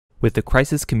With the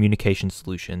Crisis Communication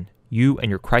Solution, you and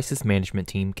your crisis management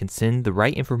team can send the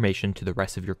right information to the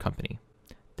rest of your company.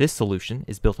 This solution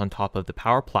is built on top of the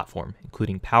Power Platform,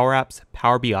 including Power Apps,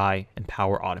 Power BI, and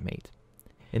Power Automate.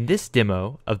 In this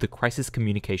demo of the Crisis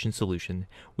Communication Solution,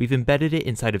 we've embedded it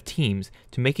inside of Teams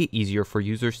to make it easier for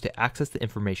users to access the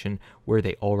information where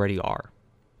they already are.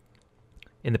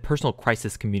 In the Personal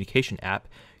Crisis Communication app,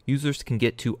 users can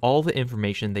get to all the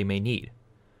information they may need,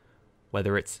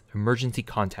 whether it's emergency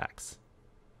contacts,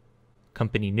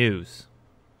 company news,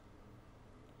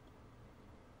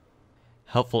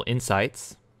 helpful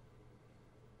insights,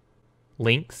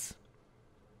 links,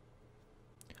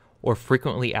 or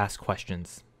frequently asked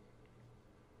questions.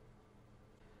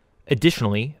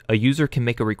 Additionally, a user can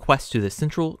make a request to the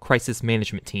central crisis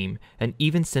management team and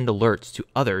even send alerts to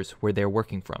others where they're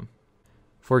working from.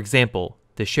 For example,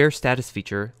 the Share Status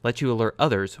feature lets you alert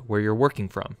others where you're working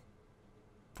from.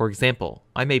 For example,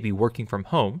 I may be working from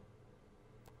home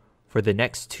for the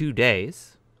next 2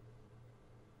 days,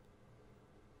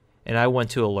 and I want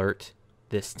to alert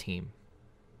this team.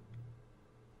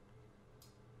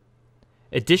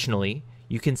 Additionally,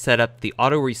 you can set up the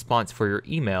auto response for your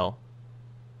email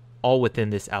all within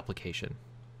this application.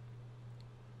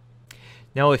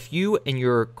 Now, if you and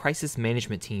your crisis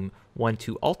management team want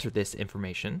to alter this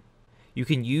information, you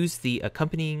can use the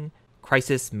accompanying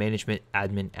Crisis Management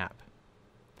Admin app.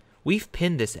 We've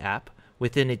pinned this app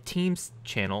within a Teams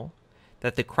channel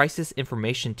that the Crisis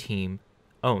Information team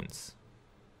owns.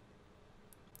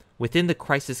 Within the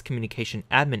Crisis Communication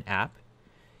Admin app,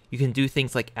 you can do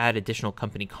things like add additional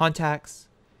company contacts,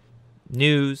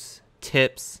 news,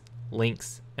 tips,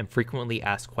 links, and frequently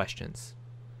asked questions.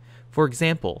 For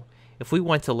example, if we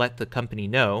want to let the company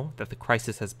know that the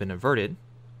crisis has been averted,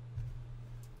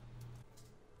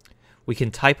 we can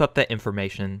type up that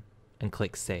information and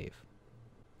click Save.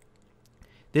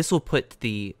 This will put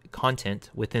the content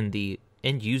within the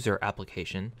end user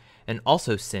application and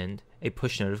also send a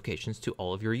push notifications to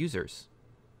all of your users.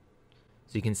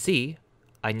 So you can see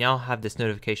I now have this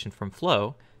notification from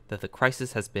Flow that the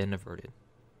crisis has been averted.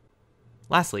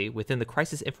 Lastly, within the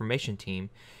Crisis Information team,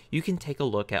 you can take a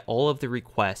look at all of the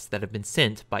requests that have been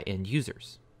sent by end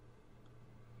users.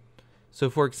 So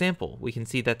for example, we can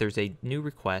see that there's a new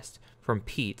request from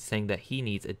Pete saying that he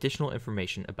needs additional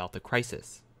information about the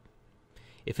crisis.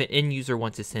 If an end user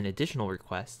wants to send additional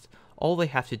requests, all they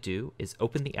have to do is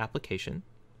open the application,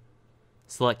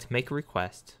 select Make a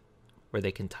Request, where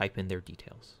they can type in their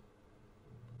details.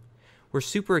 We're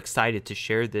super excited to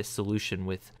share this solution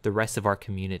with the rest of our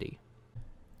community.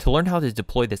 To learn how to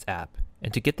deploy this app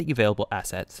and to get the available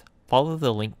assets, follow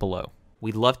the link below.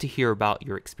 We'd love to hear about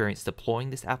your experience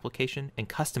deploying this application and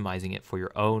customizing it for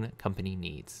your own company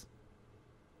needs.